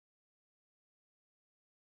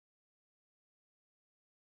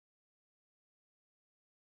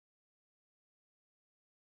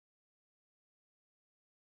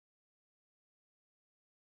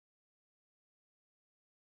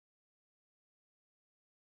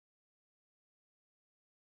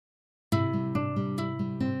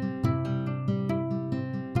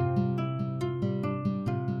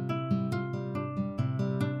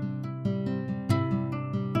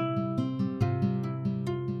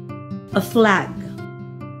A flag,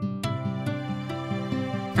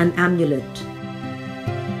 an amulet,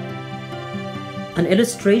 an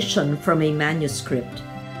illustration from a manuscript,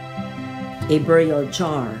 a burial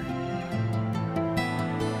jar,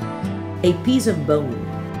 a piece of bone.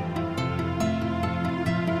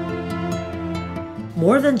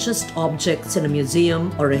 More than just objects in a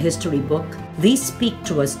museum or a history book, these speak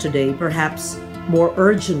to us today perhaps more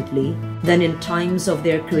urgently than in times of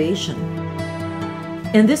their creation.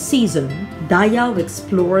 In this season, DAYAW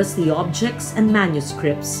explores the objects and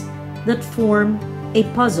manuscripts that form a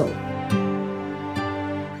puzzle,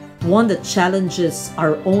 one that challenges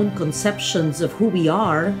our own conceptions of who we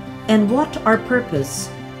are and what our purpose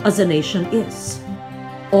as a nation is.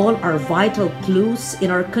 All are vital clues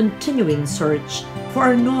in our continuing search for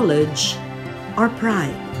our knowledge, our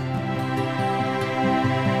pride.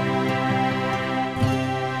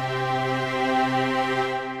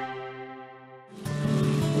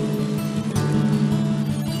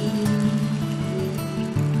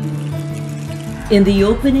 In the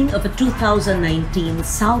opening of the 2019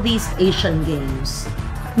 Southeast Asian Games,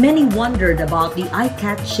 many wondered about the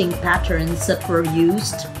eye-catching patterns that were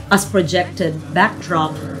used as projected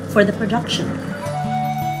backdrop for the production.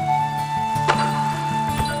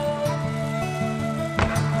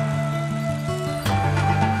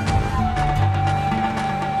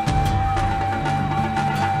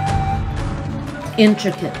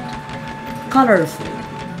 Intricate, colorful,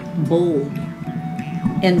 bold,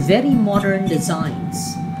 and very modern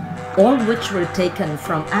designs, all which were taken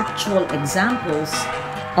from actual examples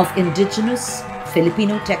of indigenous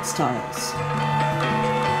Filipino textiles.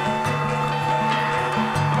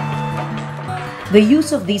 The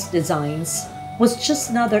use of these designs was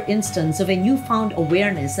just another instance of a newfound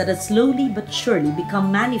awareness that has slowly but surely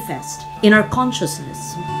become manifest in our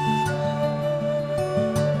consciousness.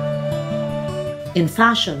 In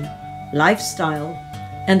fashion, lifestyle,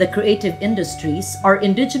 and the creative industries, our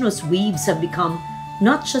indigenous weaves have become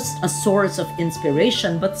not just a source of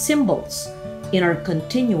inspiration, but symbols in our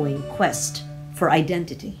continuing quest for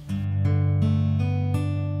identity.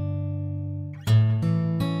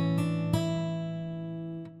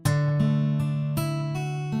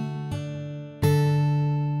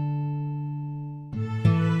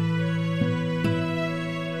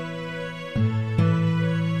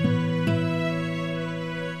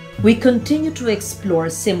 We continue to explore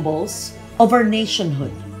symbols of our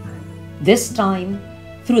nationhood, this time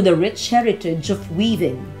through the rich heritage of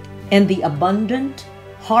weaving and the abundant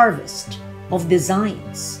harvest of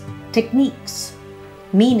designs, techniques,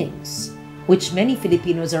 meanings, which many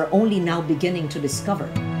Filipinos are only now beginning to discover.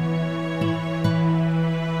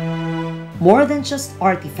 More than just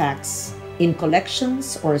artifacts in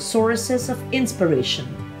collections or sources of inspiration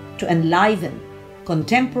to enliven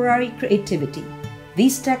contemporary creativity,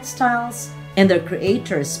 these textiles and their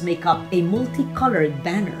creators make up a multicolored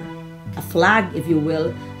banner, a flag, if you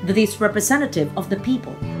will, that is representative of the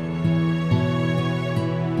people.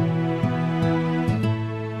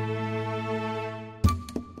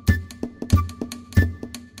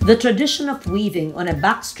 The tradition of weaving on a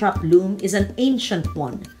backstrap loom is an ancient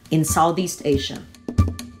one in Southeast Asia.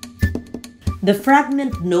 The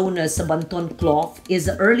fragment known as a banton cloth is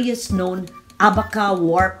the earliest known abaca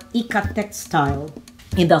warp ikat textile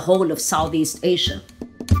in the whole of Southeast Asia.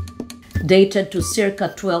 Dated to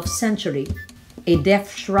circa 12th century, a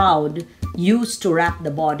death shroud used to wrap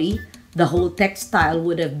the body, the whole textile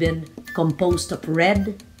would have been composed of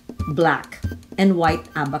red, black, and white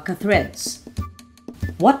abaca threads.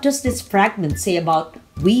 What does this fragment say about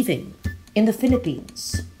weaving in the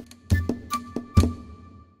Philippines?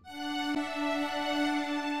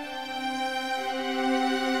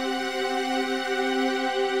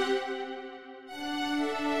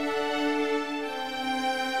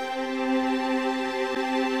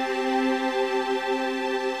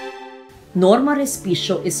 Norma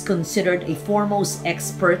Respicio is considered a foremost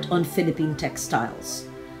expert on Philippine textiles.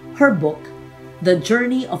 Her book, The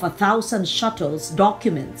Journey of 1,000 Shuttles,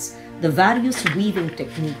 documents the various weaving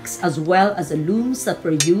techniques as well as the looms that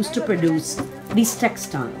were used to produce these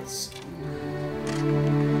textiles.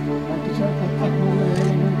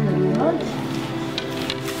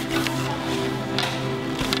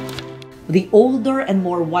 The older and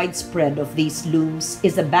more widespread of these looms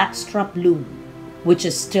is the backstrap loom, which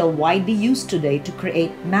is still widely used today to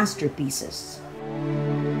create masterpieces.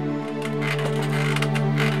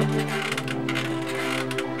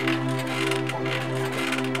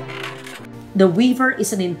 The weaver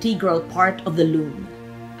is an integral part of the loom,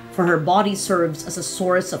 for her body serves as a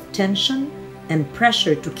source of tension and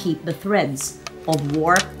pressure to keep the threads of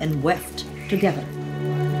warp and weft together.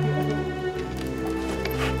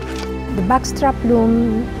 The backstrap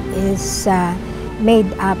loom is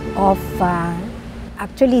made up of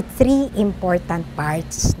actually three important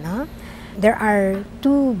parts. No? There are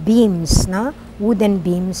two beams, no? Wooden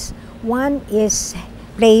beams. One is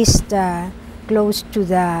placed close to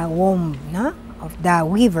the womb, no? Of the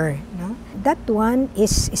weaver. No? That one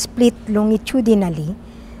is split longitudinally,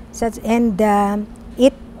 and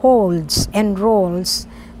it holds and rolls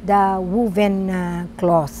the woven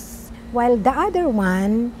cloth, while the other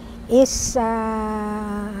one is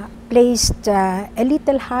placed a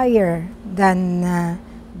little higher than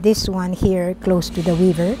this one here, close to the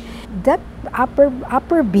weaver. That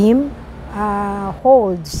upper beam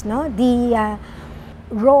holds, no, the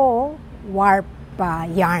raw warp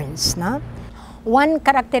yarns. No? One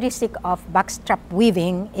characteristic of backstrap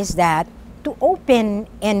weaving is that to open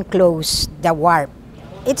and close the warp,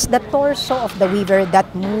 it's the torso of the weaver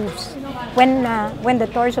that moves. When the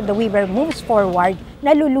torso of the weaver moves forward,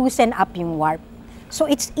 nalulusen up yung warp. So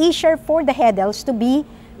it's easier for the heddles to be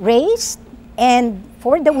raised and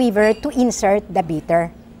for the weaver to insert the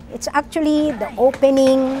beater. It's actually the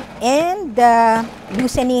opening and the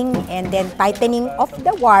loosening and then tightening of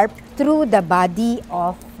the warp through the body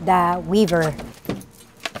of the weaver.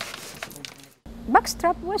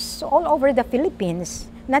 Backstrap was all over the Philippines,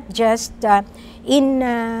 not just in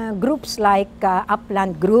groups like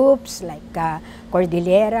upland groups like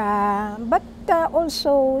Cordillera, but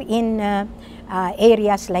also in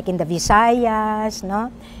areas like in the Visayas,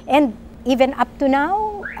 no? And even up to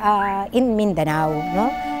now in Mindanao.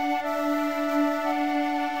 No?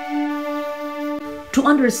 To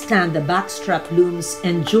understand the backstrap loom's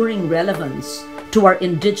enduring relevance to our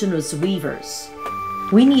indigenous weavers,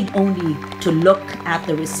 we need only to look at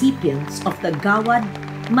the recipients of the Gawad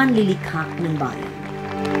Manlilikha ng Bayan.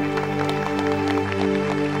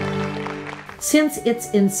 Since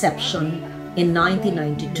its inception in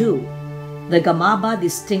 1992, the Gamaba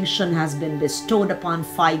distinction has been bestowed upon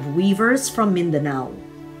 5 weavers from Mindanao,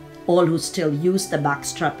 all who still use the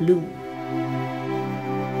backstrap loom.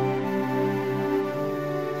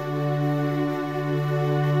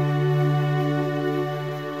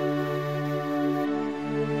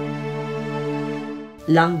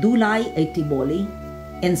 Langdulay ay Tiboli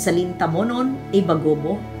and Salintamonon ay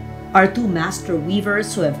Bagobo are 2 master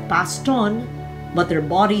weavers who have passed on, but their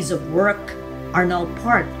bodies of work are now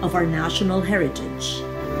part of our national heritage.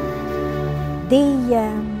 They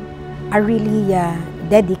are really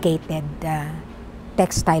dedicated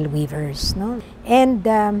textile weavers, no? And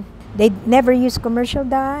they never use commercial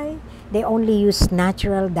dye. They only use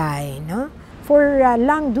natural dye, no? For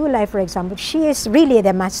Langdulay, for example, she is really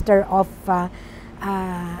the master of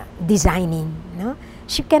designing. No?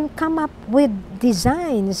 She can come up with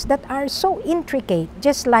designs that are so intricate,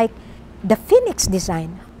 just like the phoenix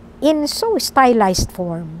design, in so stylized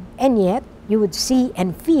form, and yet you would see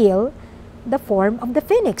and feel the form of the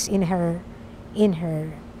phoenix in her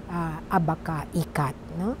abaka ikat.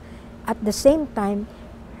 No? At the same time,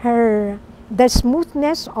 the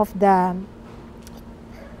smoothness of the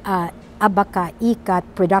abaka ikat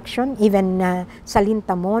production, even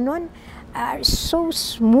Salintamonon, are so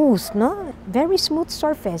smooth, no? Very smooth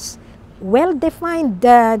surface, well-defined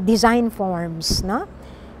design forms, no?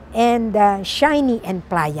 And shiny and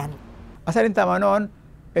pliant. Salintamonon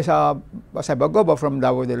is a Bagobo from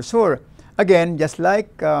Davao del Sur. Again, just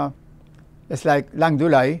like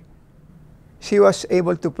Langdulay, she was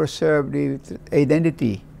able to preserve the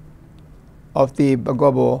identity of the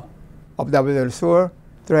Bagobo of Davao del Sur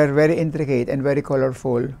through her very intricate and very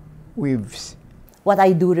colorful weaves. What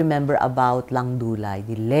I do remember about Langdulay,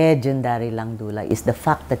 the legendary Langdulay, is the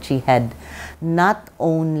fact that she had not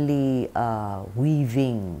only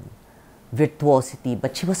weaving virtuosity,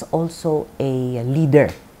 but she was also a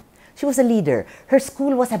leader. She was a leader. Her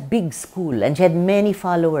school was a big school, and she had many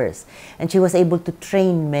followers, and she was able to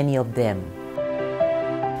train many of them.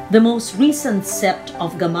 The most recent set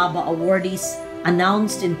of Gamaba awardees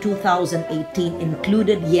announced in 2018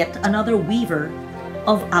 included yet another weaver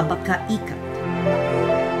of Abaka Ikat.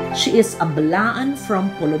 She is a Balaan from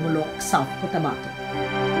Polomolok, South Cotabato.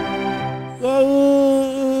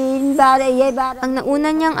 Ang nauna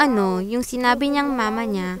niyang yung sinabi niyang mama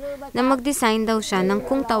niya na mag-design daw siya ng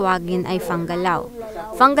kung tawagin ay fanggalaw.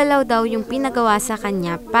 Fanggalaw daw yung pinagawa sa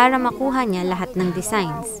kanya para makuha niya lahat ng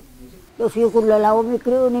designs.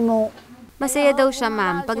 Masaya daw siya,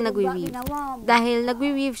 ma'am, pag nagwi-weave. Dahil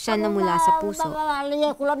nagwi-weave siya na mula sa puso.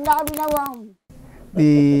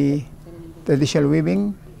 The traditional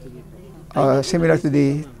weaving, similar to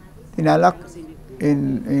the tinalak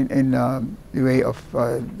in the way of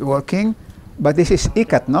working, but this is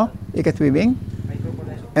ikat, no? Ikat weaving.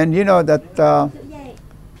 And you know that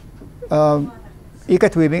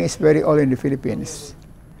ikat weaving is very old in the Philippines.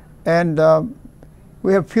 And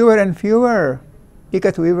we have fewer and fewer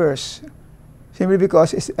ikat weavers, simply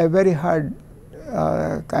because it's a very hard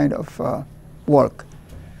kind of work.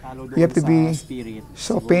 You have to be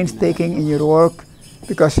so painstaking in your work,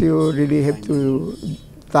 because you really have to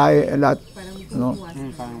tie a lot, you know,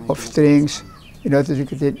 of strings in order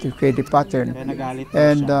to create a pattern.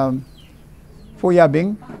 And for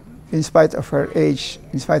Yabing, in spite of her age,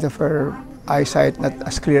 in spite of her eyesight not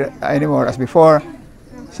as clear anymore as before,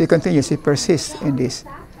 she continues, she persists in this.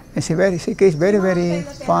 And she creates very, very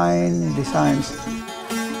fine designs.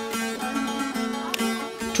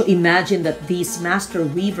 To imagine that these master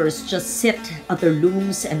weavers just sit at their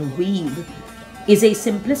looms and weave is a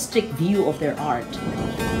simplistic view of their art.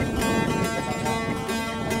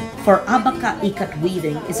 For Abaca, ikat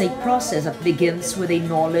weaving is a process that begins with a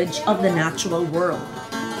knowledge of the natural world.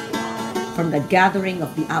 From the gathering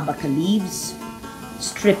of the abaca leaves,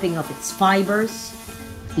 stripping of its fibers,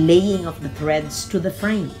 laying of the threads to the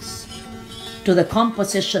frames, to the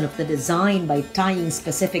composition of the design by tying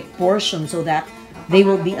specific portions so that they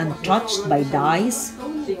will be untouched by dyes,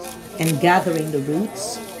 and gathering the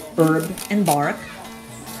roots, herb, and bark,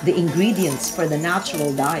 the ingredients for the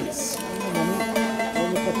natural dyes.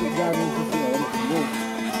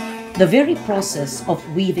 The very process of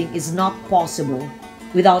weaving is not possible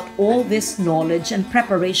without all this knowledge and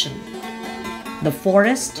preparation. The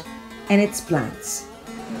forest and its plants,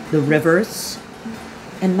 the rivers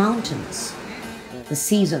and mountains, the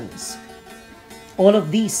seasons, all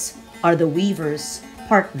of these are the weaver's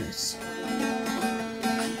partners.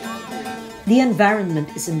 The environment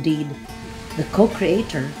is indeed the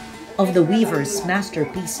co-creator of the weaver's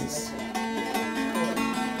masterpieces.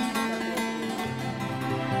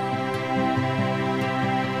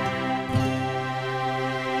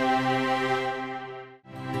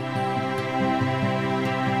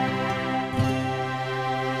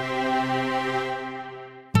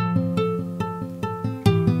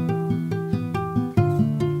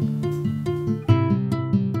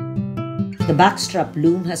 The backstrap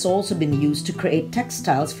loom has also been used to create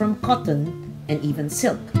textiles from cotton and even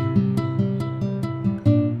silk.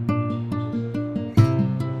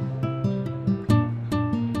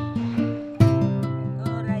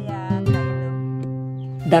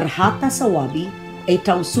 Darhata Sawabi, a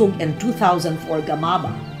Tausug and 2004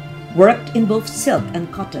 Gamaba, worked in both silk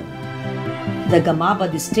and cotton. The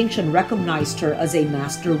Gamaba distinction recognized her as a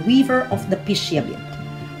master weaver of the Pishyabit,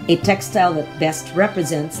 a textile that best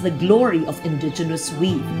represents the glory of indigenous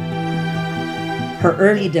weave. Her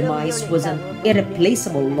early demise was an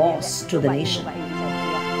irreplaceable loss to the nation.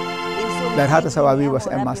 Darhata Sawabi was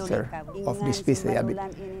a master of this piece, the Yabit.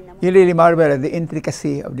 You really marvel at the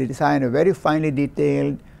intricacy of the design, very finely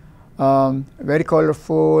detailed, very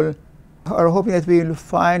colorful. We're hoping that we will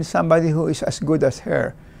find somebody who is as good as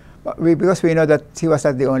her. Because we know that she was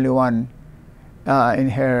not the only one in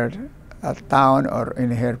her town or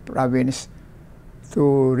in her province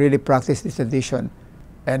to really practice this tradition.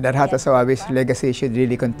 And Darhata Sawabi's legacy should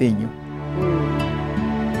really continue.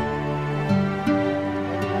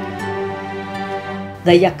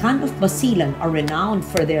 The Yakan of Basilan are renowned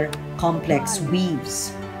for their complex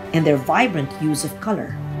weaves and their vibrant use of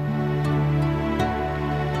color.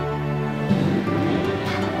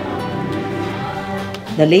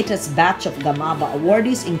 The latest batch of Gamaba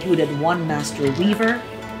awardees included one master weaver,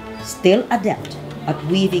 still adept at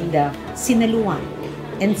weaving the Sineluan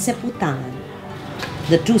and Seputangan,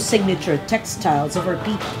 the two signature textiles of our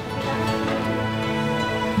people.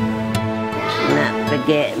 Na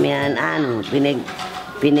pagke mian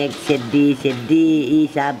pinag sedi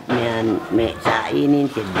isab mian me sainin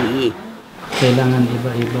sedi. Kailangan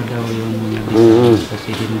iba-iba daw yung mga design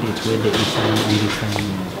kasi hindi pwede isa ang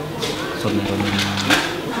design. So meron ng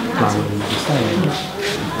flower na design.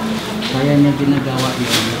 Kaya niya ginagawa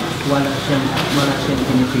yun. Wala siyang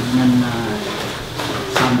tinitignan na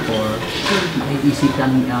sample. Maisip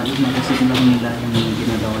lang nila yung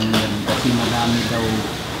ginagawa nila kasi marami daw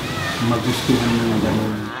magustuhan na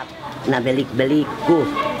gano'n. Nabalik-balik ko.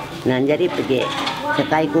 Nandiyan pagke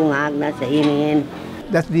sakay ko ngag na sa inin.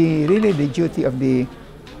 That's really the duty of the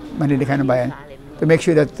Manilikanong Bayan, to make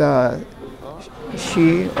sure that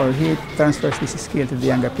she or he transfers this skill to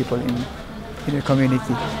the younger people in the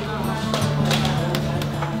community.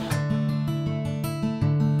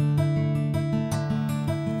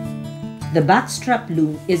 The backstrap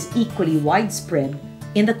loom is equally widespread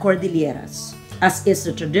in the Cordilleras, as is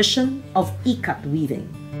the tradition of ikat weaving.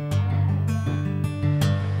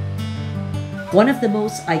 One of the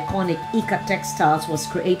most iconic ikat textiles was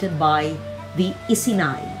created by the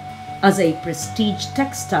Isinay, as a prestige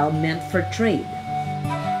textile meant for trade.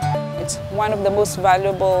 It's one of the most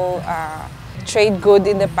valuable trade good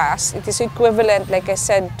in the past. It is equivalent, like I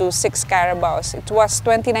said, to 6 carabaos. It was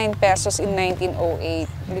 29 pesos in 1908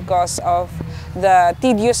 because of the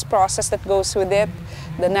tedious process that goes with it,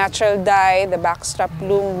 the natural dye, the backstrap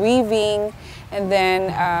loom weaving, and then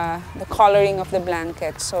the coloring of the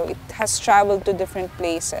blanket. So it has traveled to different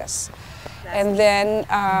places. And then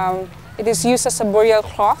it is used as a burial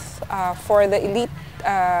cloth for the elite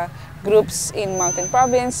groups in Mountain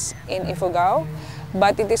Province, in Ifugao.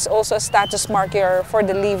 But it is also a status marker for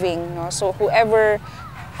the living. No? So whoever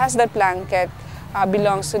has that blanket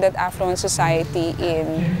belongs to that affluent society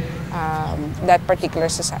in that particular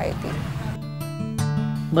society.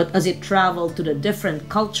 But as it traveled to the different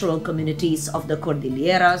cultural communities of the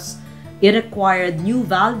Cordilleras, it acquired new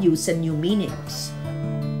values and new meanings.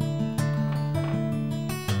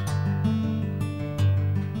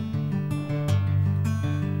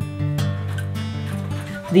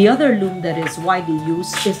 The other loom that is widely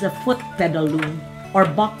used is the foot pedal loom or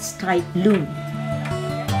box-type loom.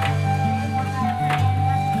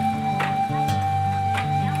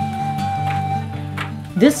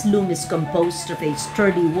 This loom is composed of a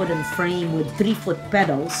sturdy wooden frame with 3-foot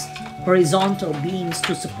pedals, horizontal beams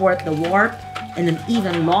to support the warp, and an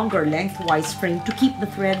even longer lengthwise frame to keep the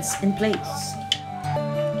threads in place.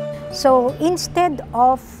 So instead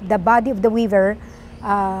of the body of the weaver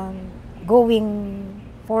going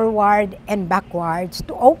forward and backwards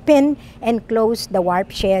to open and close the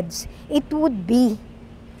warp sheds, it would be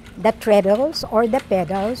the treadles or the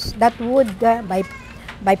pedals that would,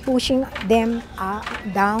 by pushing them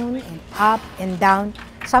down and up and down,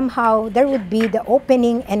 somehow there would be the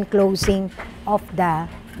opening and closing of the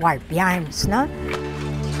warp yarns. No?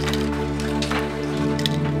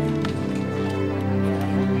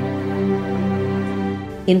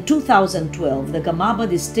 In 2012, the Gamaba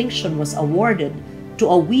distinction was awarded to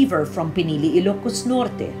a weaver from Pinili, Ilocos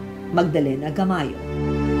Norte, Magdalena Gamayo.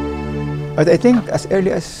 But I think as early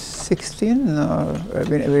as 16,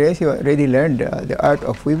 when she already learned the art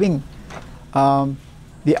of weaving. The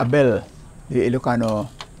abel, the Ilocano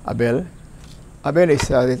abel. Abel is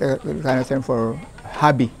the Ilocano term for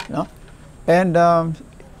hobby, no? And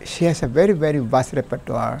she has a very, very vast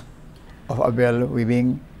repertoire of abel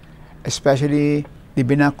weaving, especially the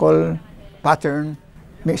binakol pattern.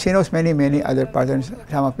 She knows many, many other patterns.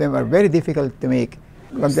 Some of them are very difficult to make.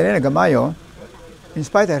 Magdalena Gamayo, in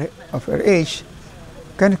spite of her age,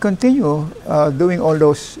 can continue doing all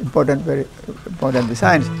those important, very important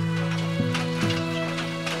designs.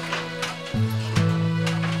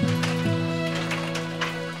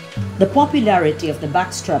 The popularity of the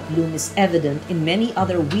backstrap loom is evident in many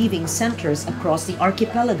other weaving centers across the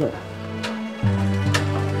archipelago.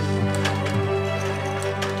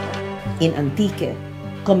 In Antique,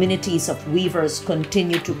 communities of weavers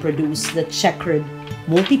continue to produce the checkered,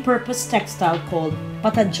 multi-purpose textile called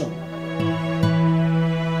patajong.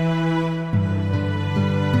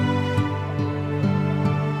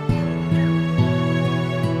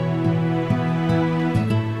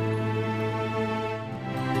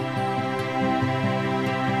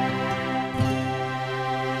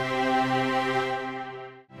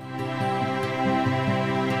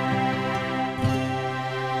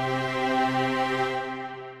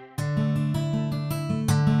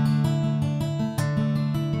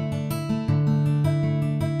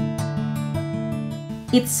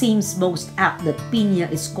 It seems most apt that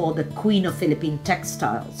Piña is called the Queen of Philippine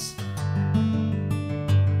textiles.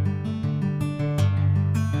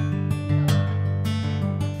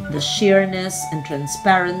 The sheerness and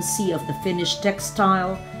transparency of the finished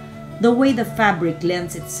textile, the way the fabric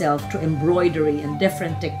lends itself to embroidery and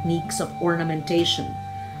different techniques of ornamentation,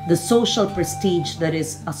 the social prestige that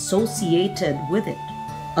is associated with it,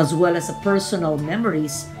 as well as the personal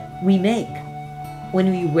memories we make when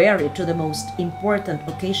we wear it to the most important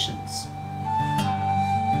occasions.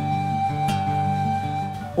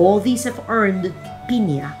 All these have earned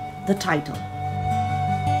Piña the title.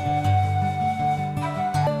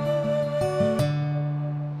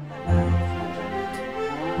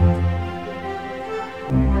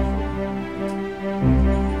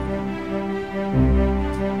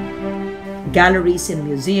 Galleries and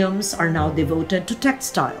museums are now devoted to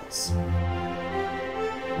textiles.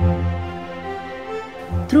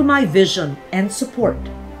 Through my vision and support,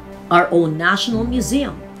 our own National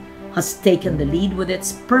Museum has taken the lead with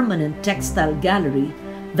its permanent textile gallery,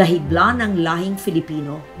 the Higla ng Lahing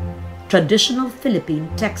Filipino, Traditional Philippine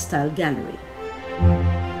Textile Gallery.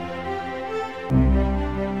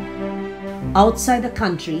 Outside the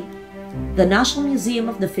country, the National Museum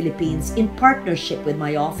of the Philippines, in partnership with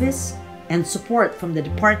my office and support from the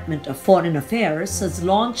Department of Foreign Affairs, has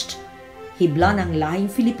launched Hibla ng Lahing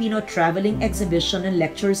Filipino Traveling Exhibition and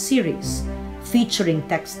Lecture Series featuring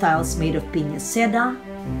textiles made of piña seda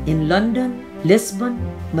in London, Lisbon,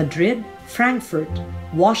 Madrid, Frankfurt,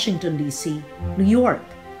 Washington, D.C., New York,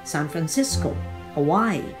 San Francisco,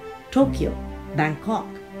 Hawaii, Tokyo, Bangkok,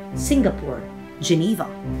 Singapore, Geneva,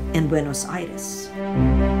 and Buenos Aires.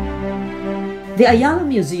 The Ayala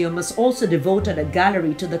Museum has also devoted a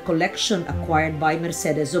gallery to the collection acquired by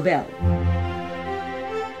Mercedes Zobel.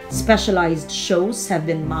 Specialized shows have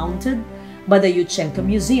been mounted by the Yuchenko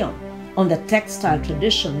Museum on the textile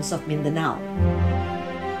traditions of Mindanao.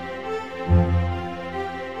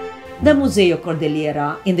 The Museo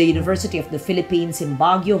Cordillera in the University of the Philippines in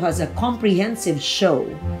Baguio has a comprehensive show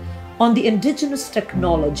on the indigenous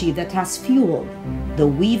technology that has fueled the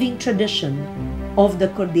weaving tradition of the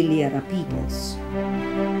Cordillera peoples.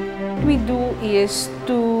 What we do is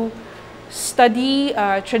to study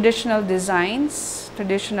traditional designs,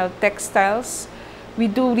 traditional textiles. We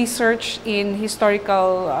do research in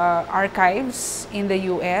historical archives in the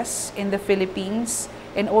US, in the Philippines,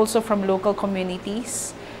 and also from local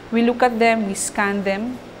communities. We look at them, we scan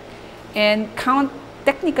them, and count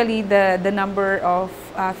technically the number of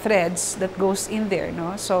threads that goes in there.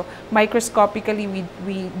 No? So microscopically,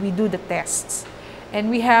 we do the tests. And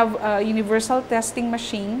we have a universal testing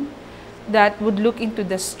machine that would look into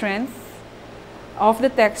the strength of the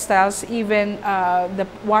textiles, even the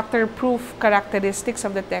waterproof characteristics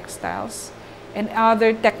of the textiles, and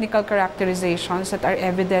other technical characterizations that are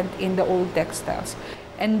evident in the old textiles.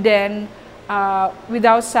 And then,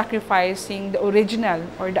 without sacrificing the original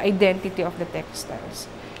or the identity of the textiles,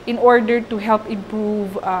 in order to help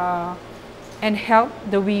improve and help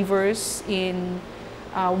the weavers in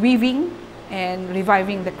weaving and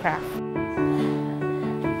reviving the craft.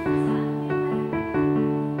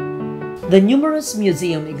 The numerous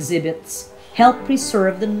museum exhibits help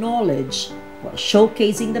preserve the knowledge while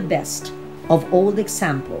showcasing the best of old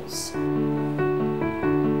examples.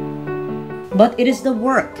 But it is the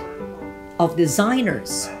work of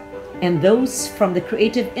designers and those from the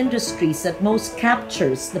creative industries that most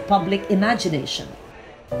captures the public imagination.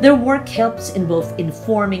 Their work helps in both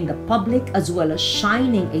informing the public as well as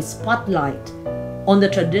shining a spotlight on the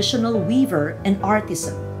traditional weaver and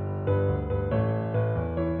artisan.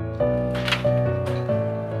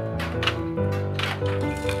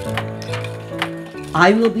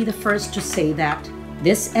 I will be the first to say that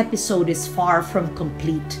this episode is far from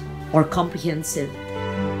complete or comprehensive.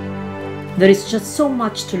 There is just so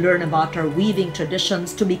much to learn about our weaving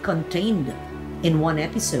traditions to be contained in one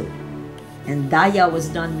episode. And DAYAW has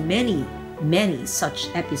done many, many such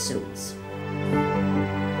episodes.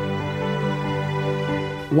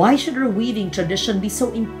 Why should our weaving tradition be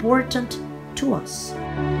so important to us?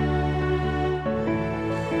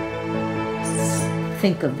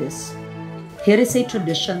 Think of this. Here is a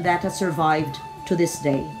tradition that has survived to this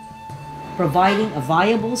day, providing a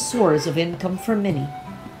viable source of income for many,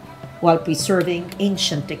 while preserving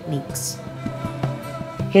ancient techniques.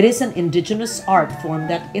 It is an indigenous art form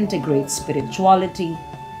that integrates spirituality,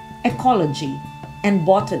 ecology, and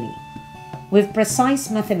botany with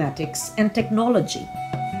precise mathematics and technology.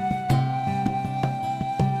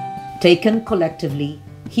 Taken collectively,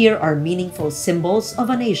 here are meaningful symbols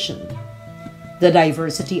of a nation. The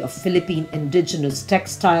diversity of Philippine indigenous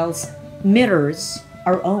textiles mirrors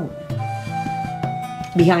our own.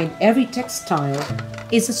 Behind every textile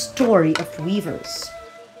is a story of weavers.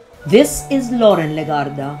 This is LOREN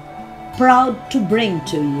Legarda, proud to bring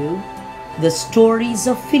to you the stories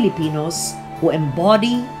of Filipinos who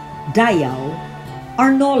embody DAYAW,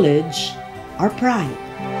 our knowledge, our pride.